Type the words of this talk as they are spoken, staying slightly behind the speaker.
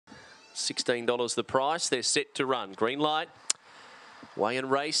$16 the price. They're set to run. Green light. Way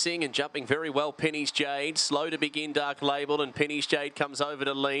and racing and jumping very well, Penny's Jade. Slow to begin, Dark Label, and Penny's Jade comes over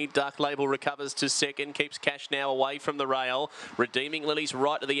to lead. Dark Label recovers to second, keeps Cash Now away from the rail. Redeeming Lily's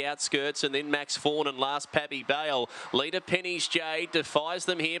right to the outskirts, and then Max Fawn and last Pabby Bale. Leader Penny's Jade defies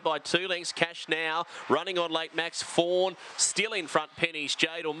them here by 2 lengths. Cash Now running on late. Max Fawn still in front. Penny's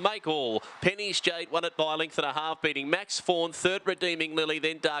Jade will make all. Penny's Jade won it by a length and a half, beating Max Fawn. Third, Redeeming Lily,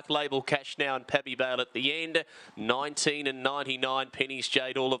 then Dark Label, Cash Now and Pabby Bale at the end. 19 and 99. Penny's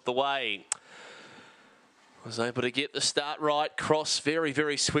Jade all of the way. Was able to get the start right, cross very,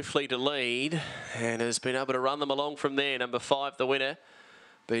 very swiftly to lead, and has been able to run them along from there. Number 5, the winner,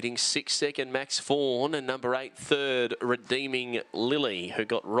 beating 6 second Max Fawn, and number 8, third, Redeeming Lily, who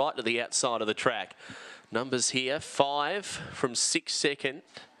got right to the outside of the track. Numbers here, 5 from 6 second,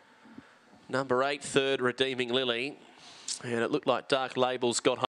 number 8, third, Redeeming Lily, and it looked like Dark Label's got home.